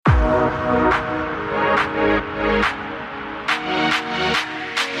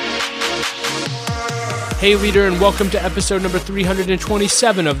Hey leader, and welcome to episode number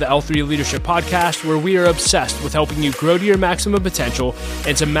 327 of the L3 Leadership Podcast, where we are obsessed with helping you grow to your maximum potential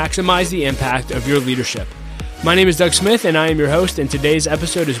and to maximize the impact of your leadership. My name is Doug Smith, and I am your host, and today's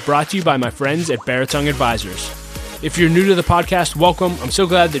episode is brought to you by my friends at Baratung Advisors. If you're new to the podcast, welcome. I'm so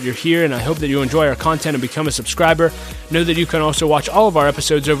glad that you're here, and I hope that you enjoy our content and become a subscriber. Know that you can also watch all of our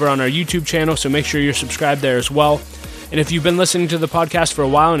episodes over on our YouTube channel, so make sure you're subscribed there as well. And if you've been listening to the podcast for a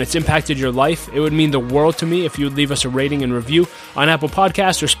while and it's impacted your life, it would mean the world to me if you would leave us a rating and review on Apple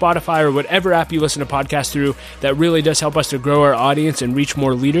Podcasts or Spotify or whatever app you listen to podcasts through. That really does help us to grow our audience and reach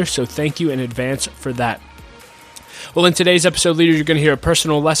more leaders, so thank you in advance for that. Well, in today's episode, leaders, you're going to hear a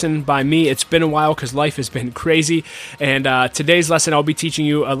personal lesson by me. It's been a while because life has been crazy, and today's lesson, I'll be teaching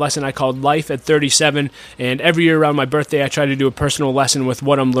you a lesson I called Life at 37, and every year around my birthday, I try to do a personal lesson with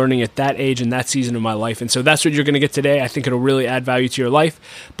what I'm learning at that age and that season of my life, and so that's what you're going to get today. I think it'll really add value to your life,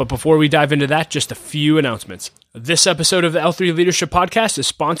 but before we dive into that, just a few announcements. This episode of the L3 Leadership Podcast is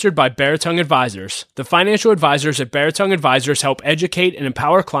sponsored by Baratung Advisors. The financial advisors at Baratung Advisors help educate and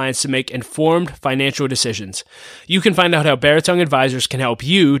empower clients to make informed financial decisions. You can find out how Baratung Advisors can help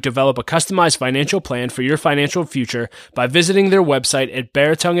you develop a customized financial plan for your financial future by visiting their website at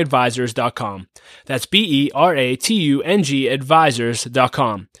baratungadvisors.com. That's BERATUNG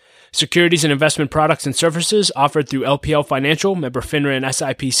advisors.com. Securities and investment products and services offered through LPL Financial, member FINRA and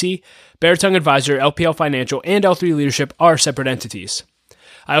SIPC, Baratung Advisor, LPL Financial, and L3 Leadership are separate entities.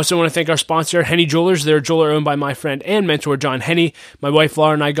 I also want to thank our sponsor, Henny Jewelers. They're a jeweler owned by my friend and mentor, John Henny. My wife,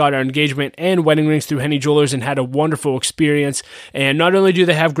 Laura, and I got our engagement and wedding rings through Henny Jewelers and had a wonderful experience. And not only do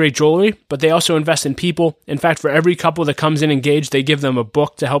they have great jewelry, but they also invest in people. In fact, for every couple that comes in engaged, they give them a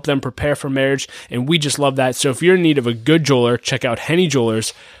book to help them prepare for marriage, and we just love that. So if you're in need of a good jeweler, check out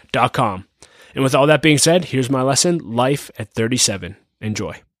hennyjewelers.com. And with all that being said, here's my lesson, Life at 37.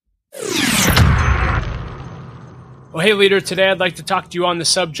 Enjoy. Well, hey leader, today I'd like to talk to you on the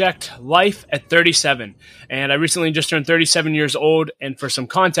subject, Life at 37. And I recently just turned 37 years old, and for some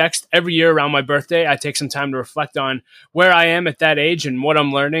context, every year around my birthday, I take some time to reflect on where I am at that age and what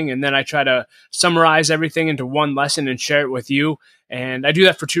I'm learning, and then I try to summarize everything into one lesson and share it with you. And I do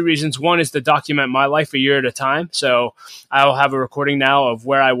that for two reasons. One is to document my life a year at a time. So I'll have a recording now of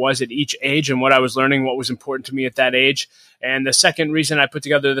where I was at each age and what I was learning, what was important to me at that age. And the second reason I put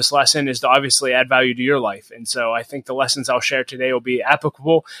together this lesson is to obviously add value to your life. And so I think the lessons I'll share today will be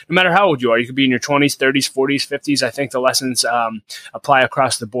applicable no matter how old you are. You could be in your 20s, 30s, 40s, 50s. I think the lessons apply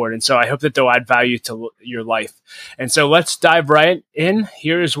across the board. And so I hope that they'll add value to your life. And so let's dive right in.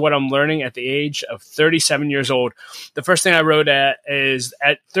 Here is what I'm learning at the age of 37 years old. The first thing I wrote is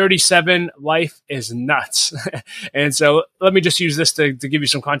at 37, life is nuts. And so let me just use this to give you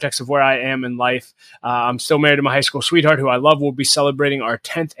some context of where I am in life. I'm still married to my high school sweetheart, who I love. We'll be celebrating our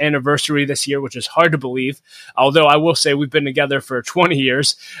 10th anniversary this year, which is hard to believe. Although I will say we've been together for 20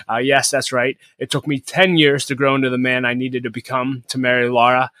 years. Yes, that's right. It took me 10 years to grow into the man I needed to become to marry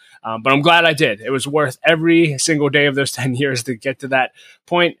Laura. But I'm glad I did. It was worth every single day of those 10 years to get to that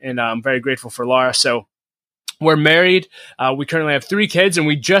point. And I'm very grateful for Laura. So we're married. We currently have 3 kids, and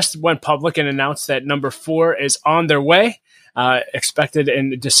we just went public and announced that number 4 is on their way. Expected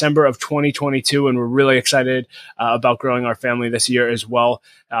in December of 2022, and we're really excited about growing our family this year as well.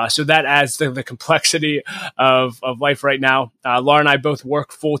 So that adds to the complexity of life right now. Laura and I both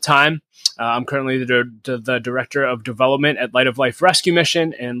work full time. I'm currently the director of development at Light of Life Rescue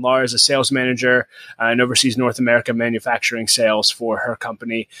Mission, and Laura is a sales manager and oversees North America manufacturing sales for her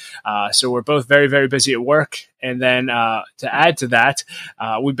company. So we're both very, very busy at work. And then to add to that,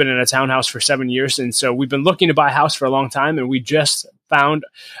 we've been in a townhouse for 7 years. And so we've been looking to buy a house for a long time, and we just found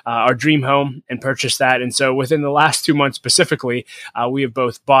our dream home and purchased that. And so within the last 2 months specifically, we have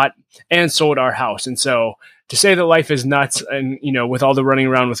both bought and sold our house. And so to say that life is nuts and, with all the running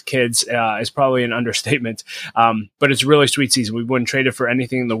around with kids is probably an understatement. But it's really sweet season. We wouldn't trade it for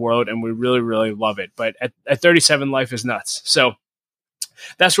anything in the world, and we really, really love it. But at 37, life is nuts. So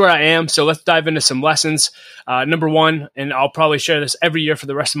that's where I am. So let's dive into some lessons. Number one, and I'll probably share this every year for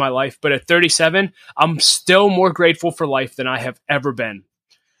the rest of my life, but at 37, I'm still more grateful for life than I have ever been.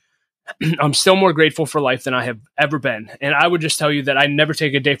 I'm still more grateful for life than I have ever been. And I would just tell you that I never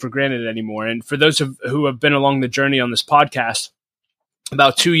take a day for granted anymore. And for those who have been along the journey on this podcast,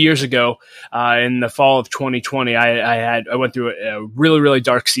 about 2 years ago, in the fall of 2020, I went through a really, really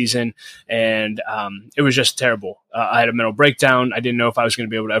dark season, and it was just terrible. I had a mental breakdown. I didn't know if I was going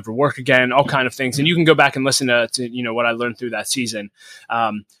to be able to ever work again, all kind of things. And you can go back and listen to what I learned through that season.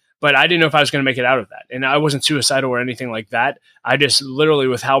 but I didn't know if I was going to make it out of that. And I wasn't suicidal or anything like that. I just literally,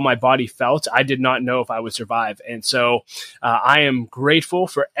 with how my body felt, I did not know if I would survive. And so I am grateful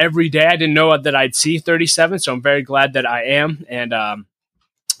for every day. I didn't know that I'd see 37, so I'm very glad that I am. And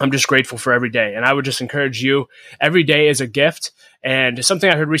I'm just grateful for every day. And I would just encourage you, every day is a gift. And something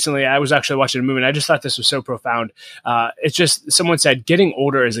I heard recently, I was actually watching a movie, and I just thought this was so profound. It's just, someone said, getting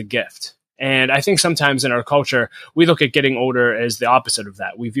older is a gift. And I think sometimes in our culture, we look at getting older as the opposite of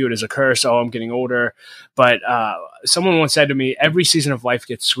that. We view it as a curse. Oh, I'm getting older. But someone once said to me, every season of life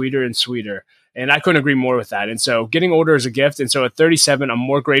gets sweeter and sweeter. And I couldn't agree more with that. And so getting older is a gift. And so at 37, I'm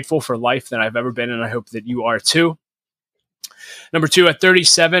more grateful for life than I've ever been. And I hope that you are too. Number 2, at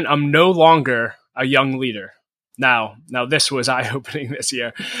 37, I'm no longer a young leader. Now this was eye-opening this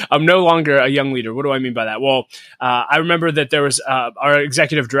year. I'm no longer a young leader. What do I mean by that? Well, I remember that there was our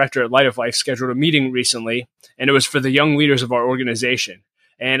executive director at Light of Life scheduled a meeting recently, and it was for the young leaders of our organization.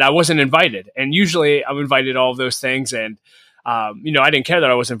 And I wasn't invited. And usually I'm invited to all of those things. And, I didn't care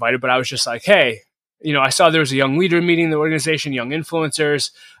that I was invited, but I was just like, hey, I saw there was a young leader meeting in the organization, young influencers.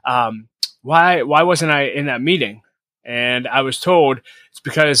 Why wasn't I in that meeting? And I was told it's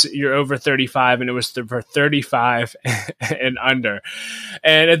because you're over 35, and it was for 35 and under.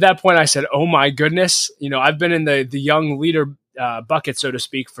 And at that point I said, oh my goodness, I've been in the young leader bucket, so to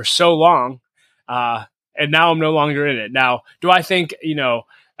speak, for so long. And now I'm no longer in it. Now, do I think,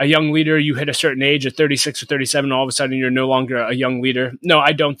 a young leader, you hit a certain age at 36 or 37, all of a sudden you're no longer a young leader? No,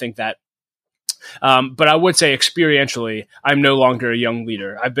 I don't think that. But I would say experientially, I'm no longer a young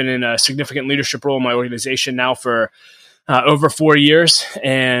leader. I've been in a significant leadership role in my organization now for over 4 years,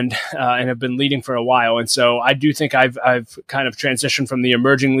 and have been leading for a while. And so I do think I've kind of transitioned from the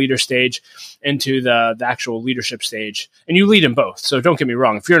emerging leader stage into the actual leadership stage. And you lead in both. So don't get me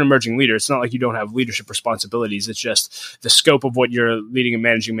wrong. If you're an emerging leader, it's not like you don't have leadership responsibilities. It's just the scope of what you're leading and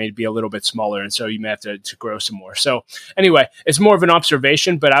managing may be a little bit smaller. And so you may have to grow some more. So anyway, it's more of an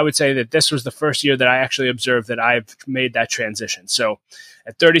observation, but I would say that this was the first year that I actually observed that I've made that transition. So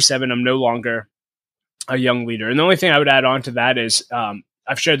at 37, I'm no longer a young leader. And the only thing I would add on to that is,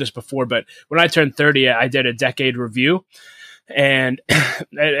 I've shared this before, but when I turned 30, I did a decade review. And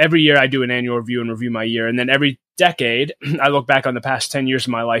every year I do an annual review and review my year. And then every decade, I look back on the past 10 years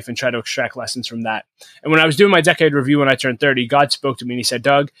of my life and try to extract lessons from that. And when I was doing my decade review when I turned 30, God spoke to me and he said,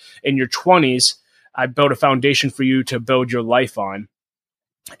 Doug, in your 20s, I built a foundation for you to build your life on.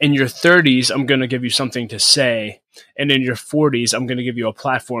 In your 30s, I'm going to give you something to say. And in your 40s, I'm going to give you a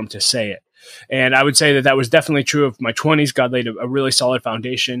platform to say it. And I would say that was definitely true of my 20s. God laid a really solid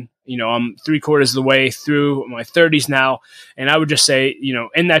foundation. I'm 3/4 of the way through my 30s now. And I would just say,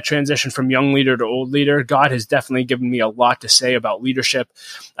 in that transition from young leader to old leader, God has definitely given me a lot to say about leadership.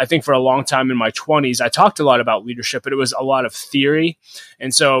 I think for a long time in my 20s, I talked a lot about leadership, but it was a lot of theory.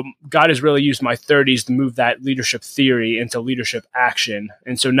 And so God has really used my 30s to move that leadership theory into leadership action.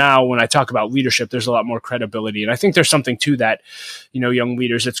 And so now when I talk about leadership, there's a lot more credibility. And I think there's something to that, young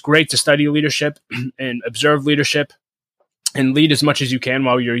leaders. It's great to study leadership and observe leadership and lead as much as you can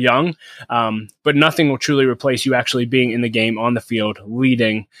while you're young. But nothing will truly replace you actually being in the game, on the field,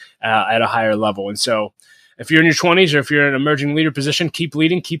 leading at a higher level. And so if you're in your 20s or if you're in an emerging leader position, keep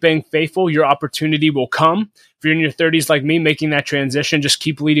leading, keep being faithful. Your opportunity will come. If you're in your 30s like me, making that transition, just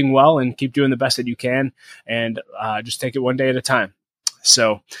keep leading well and keep doing the best that you can, and just take it one day at a time.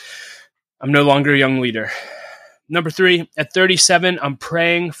 So I'm no longer a young leader. Number 3, at 37, I'm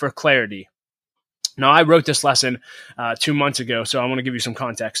praying for clarity. Now, I wrote this lesson 2 months ago, so I want to give you some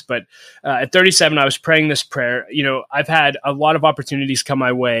context. But at 37, I was praying this prayer. I've had a lot of opportunities come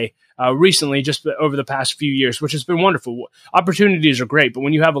my way recently, just over the past few years, which has been wonderful. Opportunities are great, but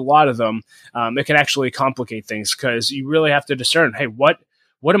when you have a lot of them, it can actually complicate things, because you really have to discern, hey, what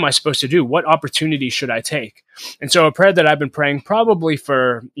am I supposed to do? What opportunities should I take? And so a prayer that I've been praying probably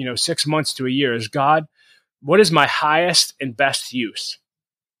for 6 months to a year is, God, what is my highest and best use?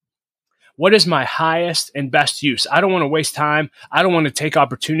 What is my highest and best use? I don't want to waste time. I don't want to take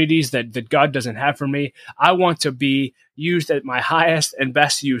opportunities that God doesn't have for me. I want to be used at my highest and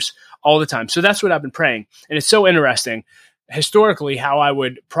best use all the time. So that's what I've been praying. And it's so interesting. Historically, how I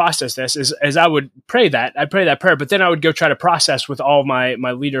would process this is as I would pray that. I'd pray that prayer, but then I would go try to process with all my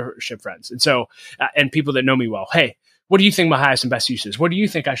leadership friends. And so, and people that know me well, hey, what do you think my highest and best use is? What do you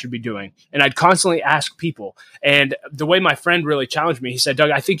think I should be doing? And I'd constantly ask people. And the way my friend really challenged me, he said, Doug,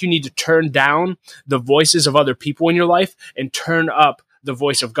 I think you need to turn down the voices of other people in your life and turn up the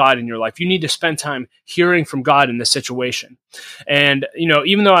voice of God in your life. You need to spend time hearing from God in this situation. And,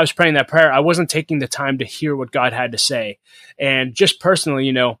 even though I was praying that prayer, I wasn't taking the time to hear what God had to say. And just personally,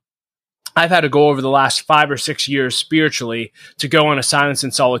 I've had a goal over the last 5 or 6 years spiritually to go on a silence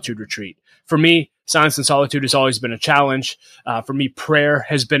and solitude retreat. For me, silence and solitude has always been a challenge. For me, prayer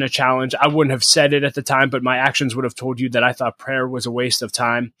has been a challenge. I wouldn't have said it at the time, but my actions would have told you that I thought prayer was a waste of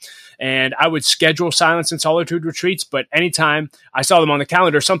time. And I would schedule silence and solitude retreats, but anytime I saw them on the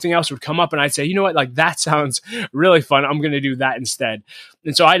calendar, something else would come up and I'd say, you know what, like that sounds really fun. I'm going to do that instead.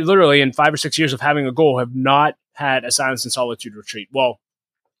 And so I literally, in 5 or 6 years of having a goal, have not had a silence and solitude retreat. Well,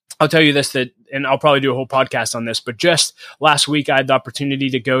 I'll tell you this, and I'll probably do a whole podcast on this, but just last week, I had the opportunity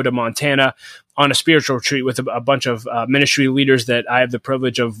to go to Montana on a spiritual retreat with a bunch of ministry leaders that I have the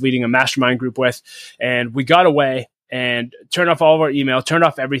privilege of leading a mastermind group with. And we got away and turned off all of our email, turned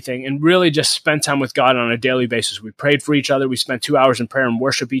off everything, and really just spent time with God on a daily basis. We prayed for each other. We spent 2 hours in prayer and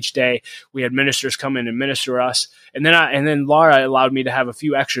worship each day. We had ministers come in and minister us. And then Laura allowed me to have a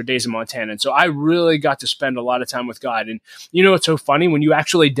few extra days in Montana. And so I really got to spend a lot of time with God. And you know what's so funny? When you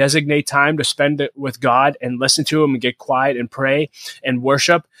actually designate time to spend it with God and listen to him and get quiet and pray and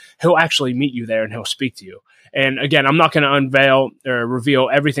worship, he'll actually meet you there and he'll speak to you. And again, I'm not going to unveil or reveal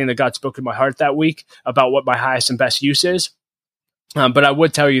everything that God spoke in my heart that week about what my highest and best use is. But I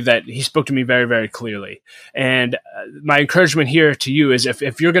would tell you that he spoke to me very, very clearly. And my encouragement here to you is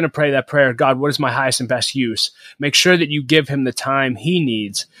if you're going to pray that prayer, God, what is my highest and best use? Make sure that you give him the time he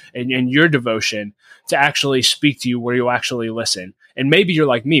needs in your devotion to actually speak to you where you'll actually listen. And maybe you're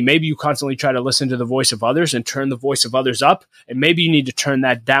like me. Maybe you constantly try to listen to the voice of others and turn the voice of others up. And maybe you need to turn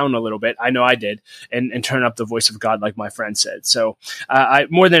that down a little bit. I know I did. And turn up the voice of God, like my friend said. So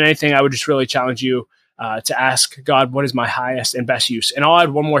more than anything, I would just really challenge you to ask God, what is my highest and best use? And I'll add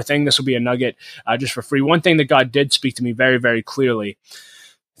one more thing. This will be a nugget just for free. One thing that God did speak to me very, very clearly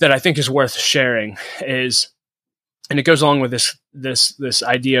that I think is worth sharing is, and it goes along with this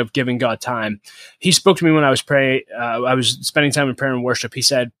idea of giving God time. He spoke to me when I was praying. I was spending time in prayer and worship. He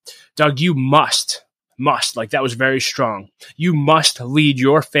said, Doug, you must, like that was very strong. You must lead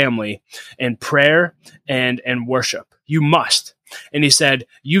your family in prayer and worship. You must. And he said,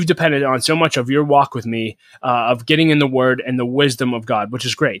 you've depended on so much of your walk with me, of getting in the word and the wisdom of God, which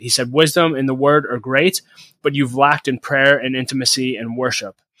is great. He said, wisdom and the word are great, but you've lacked in prayer and intimacy and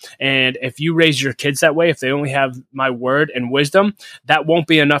worship. And if you raise your kids that way, if they only have my word and wisdom, that won't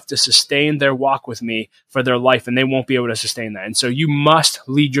be enough to sustain their walk with me for their life, and they won't be able to sustain that. And so you must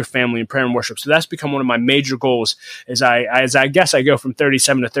lead your family in prayer and worship. So that's become one of my major goals as I guess I go from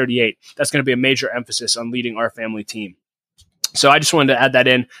 37 to 38. That's going to be a major emphasis on leading our family team. So I just wanted to add that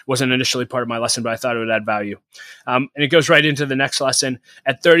in. It wasn't initially part of my lesson, but I thought it would add value. And it goes right into the next lesson.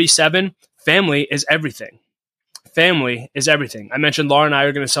 At 37, family is everything. Family is everything. I mentioned Laura and I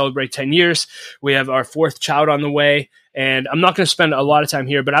are going to celebrate 10 years. We have our fourth child on the way. And I'm not going to spend a lot of time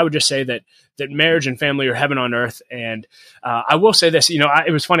here, but I would just say that marriage and family are heaven on earth. And I will say this,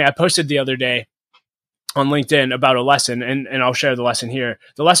 it was funny. I posted the other day on LinkedIn about a lesson, and I'll share the lesson here.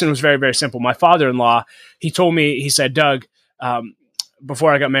 The lesson was very, very simple. My father-in-law, he told me, he said, Doug,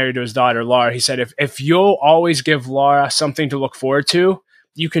 before I got married to his daughter, Laura, he said, if you'll always give Laura something to look forward to,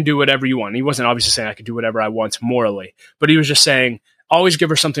 you can do whatever you want. He wasn't obviously saying I could do whatever I want morally, but he was just saying, always give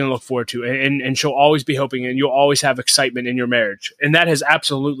her something to look forward to, and she'll always be hoping, and you'll always have excitement in your marriage. And that has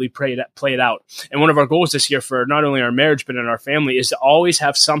absolutely played out. And one of our goals this year for not only our marriage, but in our family is to always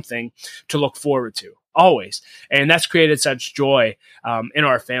have something to look forward to, always. And that's created such joy in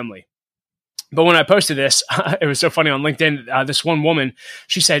our family. But when I posted this, it was so funny on LinkedIn. This one woman,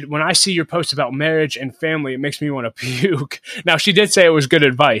 she said, when I see your posts about marriage and family, it makes me want to puke. Now, she did say it was good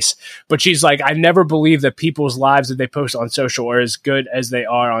advice, but she's like, I never believe that people's lives that they post on social are as good as they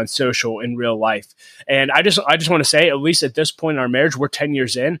are on social in real life. And I just want to say, at least at this point in our marriage, we're 10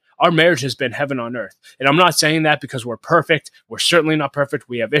 years in, our marriage has been heaven on earth. And I'm not saying that because we're perfect. We're certainly not perfect.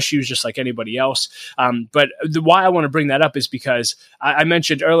 We have issues just like anybody else. But why I want to bring that up is because I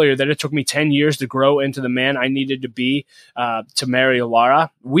mentioned earlier that it took me 10 years to grow into the man I needed to be to marry Laura.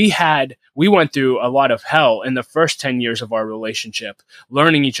 We went through a lot of hell in the first 10 years of our relationship,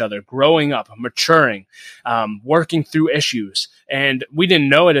 learning each other, growing up, maturing, working through issues. And we didn't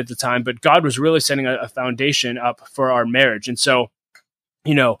know it at the time, but God was really setting a foundation up for our marriage. And so,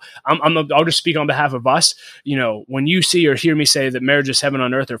 I'll just speak on behalf of us. When you see or hear me say that marriage is heaven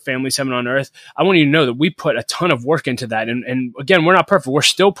on earth or family's heaven on earth, I want you to know that we put a ton of work into that. And again, we're not perfect. We're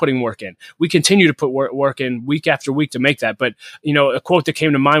still putting work in. We continue to put work in week after week to make that. But, a quote that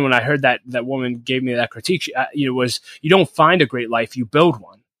came to mind when I heard that woman gave me that critique, was, you don't find a great life, you build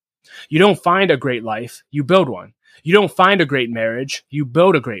one. You don't find a great life, you build one. You don't find a great marriage, you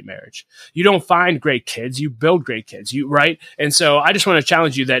build a great marriage. You don't find great kids, you build great kids, right? And so I just want to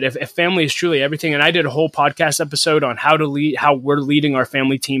challenge you that if family is truly everything, and I did a whole podcast episode on how we're leading our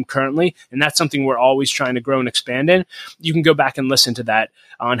family team currently, and that's something we're always trying to grow and expand in. You can go back and listen to that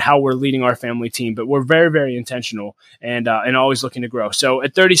on how we're leading our family team, but we're very, very intentional and always looking to grow. So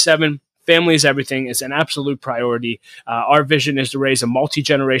at 37, family is everything. It's an absolute priority. Our vision is to raise a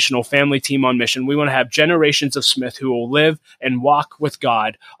multi-generational family team on mission. We want to have generations of Smith who will live and walk with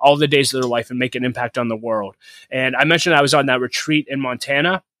God all the days of their life and make an impact on the world. And I mentioned I was on that retreat in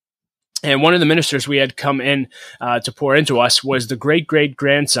Montana. And one of the ministers we had come in to pour into us was the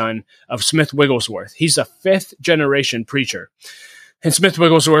great-great-grandson of Smith Wigglesworth. He's a fifth-generation preacher. And Smith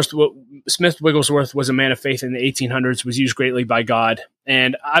Wigglesworth was a man of faith in the 1800s, was used greatly by God.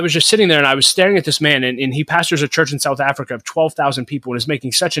 And I was just sitting there and I was staring at this man, and he pastors a church in South Africa of 12,000 people and is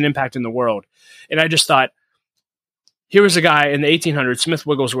making such an impact in the world. And I just thought, here was a guy in the 1800s, Smith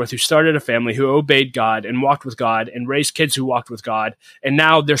Wigglesworth, who started a family, who obeyed God and walked with God and raised kids who walked with God. And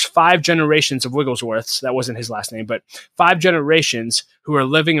now there's 5 generations of Wigglesworths. That wasn't his last name, but 5 generations who are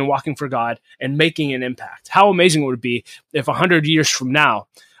living and walking for God and making an impact. How amazing would it be if 100 years from now,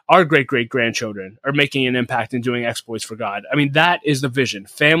 our great-great-grandchildren are making an impact and doing exploits for God? I mean, that is the vision.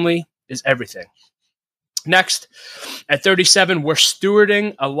 Family is everything. Next, at 37, we're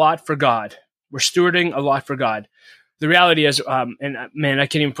stewarding a lot for God. We're stewarding a lot for God. The reality is, and man, I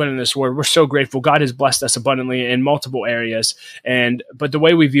can't even put in this word, we're so grateful. God has blessed us abundantly in multiple areas. But the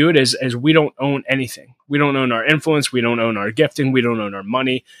way we view it is we don't own anything. We don't own our influence. We don't own our gifting. We don't own our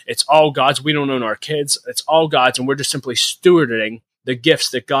money. It's all God's. We don't own our kids. It's all God's. And we're just simply stewarding the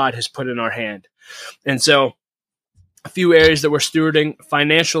gifts that God has put in our hand. And so a few areas that we're stewarding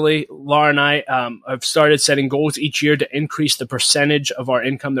financially. Laura and I have started setting goals each year to increase the percentage of our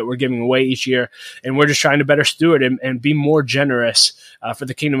income that we're giving away each year. And we're just trying to better steward and be more generous for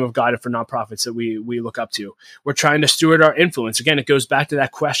the kingdom of God and for nonprofits that we look up to. We're trying to steward our influence. Again, it goes back to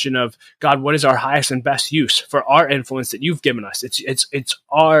that question of, God, what is our highest and best use for our influence that you've given us? It's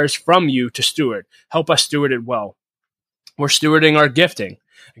ours from you to steward. Help us steward it well. We're stewarding our gifting.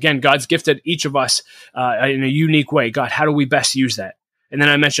 Again, God's gifted each of us in a unique way. God, how do we best use that? And then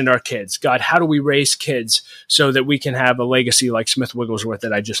I mentioned our kids. God, how do we raise kids so that we can have a legacy like Smith Wigglesworth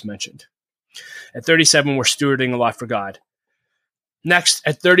that I just mentioned? At 37, we're stewarding a lot for God. Next,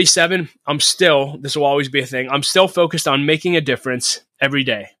 at 37, this will always be a thing, I'm still focused on making a difference every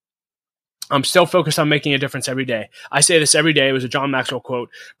day. I'm still focused on making a difference every day. I say this every day. It was a John Maxwell quote,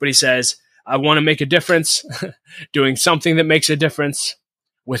 but he says, I want to make a difference doing something that makes a difference,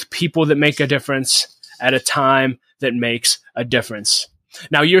 with people that make a difference at a time that makes a difference.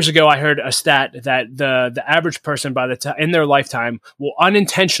 Now, years ago, I heard a stat that the average person in their lifetime will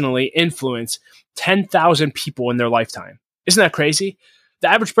unintentionally influence 10,000 people in their lifetime. Isn't that crazy? The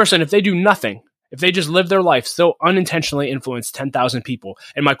average person, if they do nothing, if they just live their life, they'll unintentionally influence 10,000 people.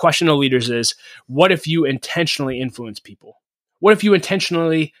 And my question to leaders is, what if you intentionally influence people? What if you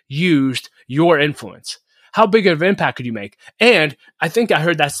intentionally used your influence? How big of an impact could you make? And I think I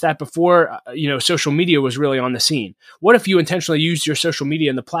heard that stat before, social media was really on the scene. What if you intentionally used your social media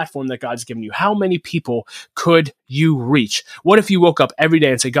and the platform that God's given you? How many people could you reach? What if you woke up every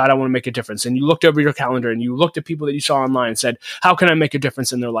day and said, God, I want to make a difference. And you looked over your calendar and you looked at people that you saw online and said, how can I make a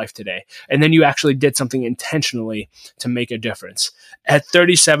difference in their life today? And then you actually did something intentionally to make a difference. At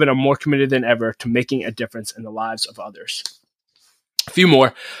 37, I'm more committed than ever to making a difference in the lives of others. A few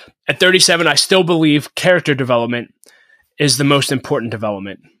more. At 37, I still believe character development is the most important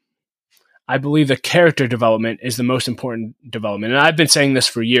development. I believe that character development is the most important development. And I've been saying this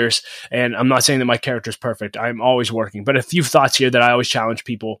for years, and I'm not saying that my character is perfect. I'm always working. But a few thoughts here that I always challenge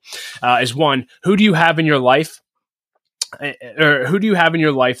people is one, who do you have in your life? Or who do you have in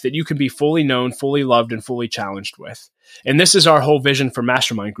your life that you can be fully known, fully loved, and fully challenged with? And this is our whole vision for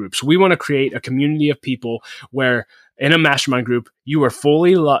mastermind groups. We want to create a community of people where in a mastermind group, you are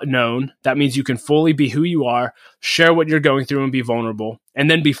fully known. That means you can fully be who you are, share what you're going through and be vulnerable,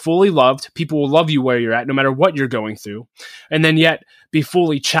 and then be fully loved. People will love you where you're at, no matter what you're going through, and then yet be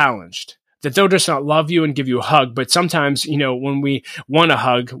fully challenged. That they'll just not love you and give you a hug, but sometimes, when we want a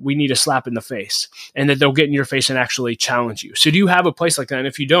hug, we need a slap in the face, and that they'll get in your face and actually challenge you. So do you have a place like that? And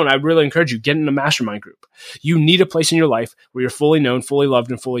if you don't, I really encourage you, get in a mastermind group. You need a place in your life where you're fully known, fully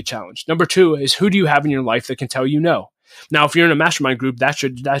loved, and fully challenged. Number 2 is, who do you have in your life that can tell you no? Now, if you're in a mastermind group, that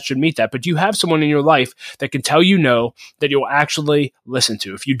should meet that. But do you have someone in your life that can tell you no, that you'll actually listen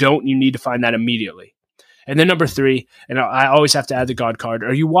to? If you don't, you need to find that immediately. And then number 3, and I always have to add the God card,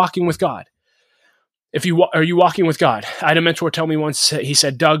 are you walking with God? Are you walking with God? I had a mentor tell me once, he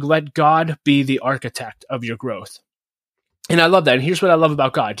said, Doug, let God be the architect of your growth. And I love that. And here's what I love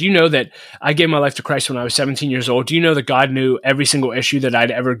about God. Do you know that I gave my life to Christ when I was 17 years old? Do you know that God knew every single issue that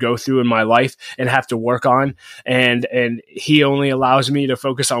I'd ever go through in my life and have to work on? And he only allows me to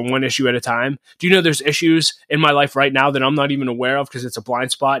focus on one issue at a time. Do you know there's issues in my life right now that I'm not even aware of because it's a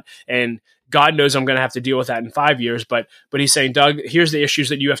blind spot? And God knows I'm going to have to deal with that in 5 years, but he's saying, Doug, here's the issues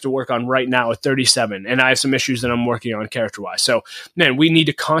that you have to work on right now at 37. And I have some issues that I'm working on character-wise. So, man, we need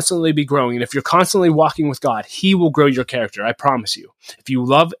to constantly be growing. And if you're constantly walking with God, he will grow your character. I promise you. If you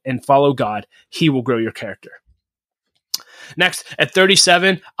love and follow God, he will grow your character. Next, at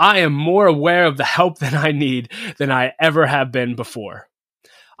 37, I am more aware of the help that I need than I ever have been before.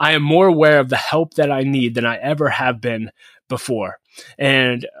 I am more aware of the help that I need than I ever have been before.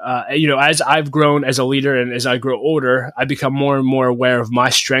 And, as I've grown as a leader and as I grow older, I become more and more aware of my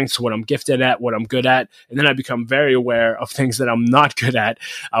strengths, what I'm gifted at, what I'm good at. And then I become very aware of things that I'm not good at,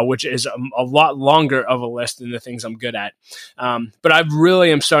 which is a lot longer of a list than the things I'm good at. But I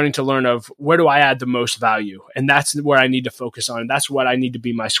really am starting to learn of where do I add the most value? And that's where I need to focus on. That's what I need to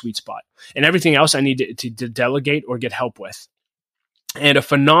be my sweet spot. And everything else I need to delegate or get help with. And a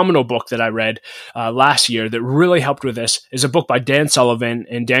phenomenal book that I read last year that really helped with this is a book by Dan Sullivan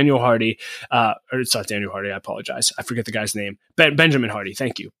and Daniel Hardy. Or it's not Daniel Hardy, I apologize. I forget the guy's name. Benjamin Hardy,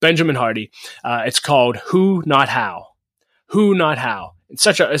 thank you. Benjamin Hardy. It's called Who, Not How. Who, Not How. It's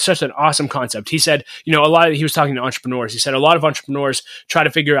such an awesome concept. He said, he was talking to entrepreneurs. He said a lot of entrepreneurs try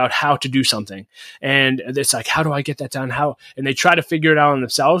to figure out how to do something. And it's like, how do I get that done? How? And they try to figure it out on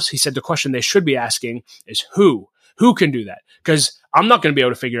themselves. He said the question they should be asking is who? Who can do that? Because I'm not going to be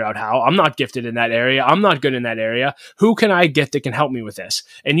able to figure out how. I'm not gifted in that area. I'm not good in that area. Who can I get that can help me with this?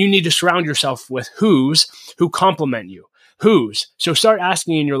 And you need to surround yourself with who complement you. Whose. So start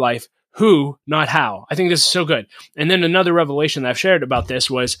asking in your life, who, not how. I think this is so good. And then another revelation that I've shared about this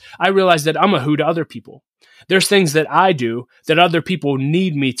was I realized that I'm a who to other people. There's things that I do that other people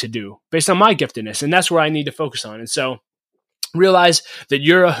need me to do based on my giftedness. And that's where I need to focus on. And so realize that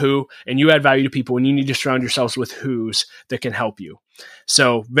you're a who and you add value to people and you need to surround yourselves with who's that can help you.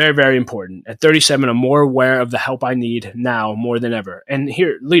 So very, very important. At 37, I'm more aware of the help I need now more than ever. And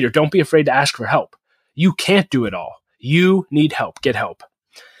here, leader, don't be afraid to ask for help. You can't do it all. You need help. Get help.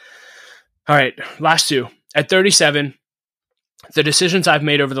 All right, last two. At 37, the decisions I've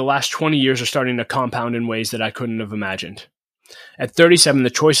made over the last 20 years are starting to compound in ways that I couldn't have imagined. At 37, the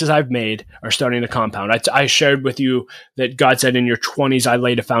choices I've made are starting to compound. I shared with you that God said in your 20s, I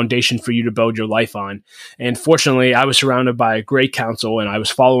laid a foundation for you to build your life on. And fortunately, I was surrounded by great counsel and I was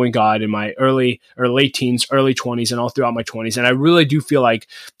following God in my early or late teens, early 20s, and all throughout my 20s. And I really do feel like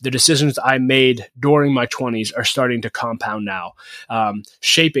the decisions I made during my 20s are starting to compound now,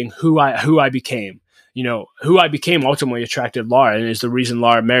 shaping who I became. Who I became ultimately attracted Laura and is the reason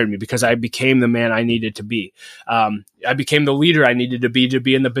Laura married me because I became the man I needed to be. I became the leader I needed to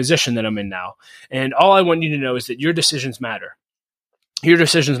be in the position that I'm in now. And all I want you to know is that your decisions matter. Your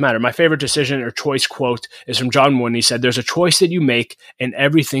decisions matter. My favorite decision or choice quote is from John Wooden. He said, there's a choice that you make in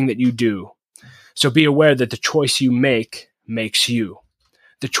everything that you do. So be aware that the choice you make makes you.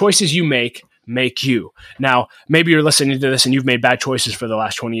 The choices you make you. Now, maybe you're listening to this and you've made bad choices for the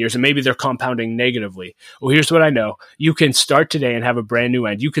last 20 years and maybe they're compounding negatively. Well, here's what I know. You can start today and have a brand new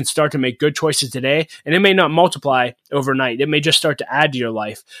end. You can start to make good choices today and it may not multiply overnight. It may just start to add to your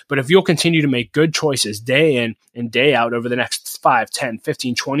life. But if you'll continue to make good choices day in and day out over the next 5, 10,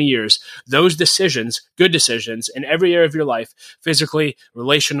 15, 20 years, those decisions, good decisions in every area of your life, physically,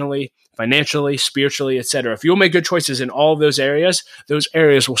 relationally, financially, spiritually, etc. If you'll make good choices in all of those areas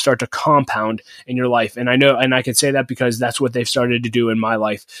will start to compound in your life. And I know, and I can say that because that's what they've started to do in my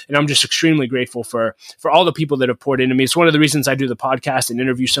life. And I'm just extremely grateful for all the people that have poured into me. It's one of the reasons I do the podcast and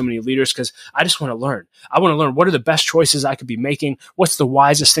interview so many leaders because I just want to learn. I want to learn what are the best choices I could be making? What's the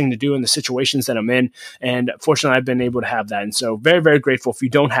wisest thing to do in the situations that I'm in? And fortunately, I've been able to have that. And so very, very grateful. If you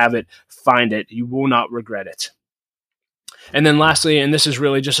don't have it, find it. You will not regret it. And then lastly, and this is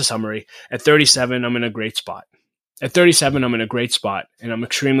really just a summary, at 37, I'm in a great spot. At 37, I'm in a great spot, and I'm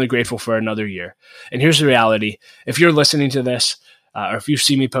extremely grateful for another year. And here's the reality. If you're listening to this, or if you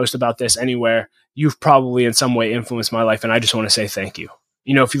see me post about this anywhere, you've probably in some way influenced my life, and I just want to say thank you.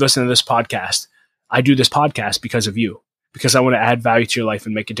 If you listen to this podcast, I do this podcast because of you, because I want to add value to your life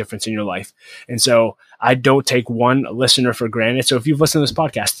and make a difference in your life. And so I don't take one listener for granted. So if you've listened to this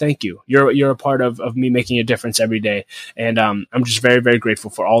podcast, thank you. You're a part of me making a difference every day. And I'm just very, very grateful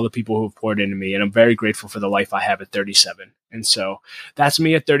for all the people who have poured into me. And I'm very grateful for the life I have at 37. And so that's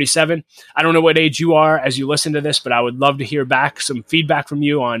me at 37. I don't know what age you are as you listen to this, but I would love to hear back some feedback from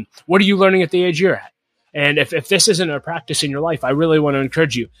you on what are you learning at the age you're at? And if this isn't a practice in your life, I really want to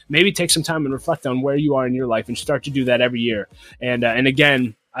encourage you, maybe take some time and reflect on where you are in your life and start to do that every year. And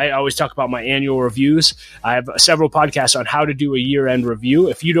again, I always talk about my annual reviews. I have several podcasts on how to do a year-end review.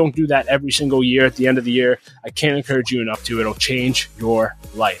 If you don't do that every single year at the end of the year, I can't encourage you enough to. It'll change your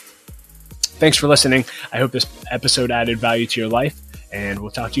life. Thanks for listening. I hope this episode added value to your life, and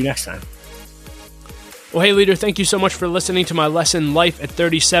we'll talk to you next time. Well, hey, leader, thank you so much for listening to my lesson, Life at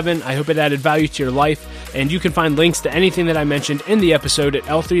 37. I hope it added value to your life, and you can find links to anything that I mentioned in the episode at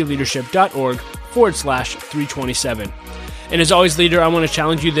l3leadership.org/327. And as always, leader, I want to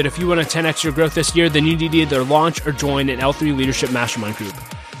challenge you that if you want to 10x your growth this year, then you need to either launch or join an L3 Leadership Mastermind Group.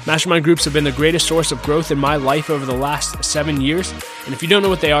 Mastermind groups have been the greatest source of growth in my life over the last 7 years. And if you don't know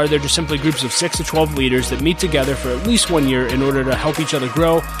what they are, they're just simply groups of 6 to 12 leaders that meet together for at least 1 year in order to help each other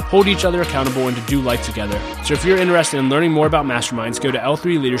grow, hold each other accountable, and to do life together. So if you're interested in learning more about masterminds, go to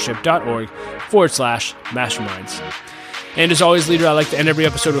l3leadership.org/masterminds. And as always, leader, I like to end every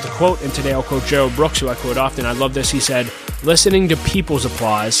episode with a quote, and today I'll quote Gerald Brooks, who I quote often. I love this. He said, "Listening to people's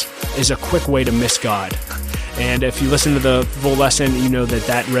applause is a quick way to miss God." And if you listen to the full lesson, you know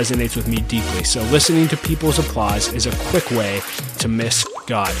that resonates with me deeply. So listening to people's applause is a quick way to miss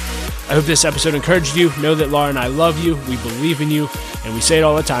God. I hope this episode encouraged you. Know that Laura and I love you. We believe in you. And we say it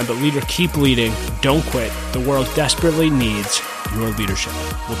all the time, but leader, keep leading. Don't quit. The world desperately needs your leadership.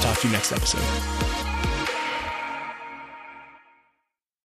 We'll talk to you next episode.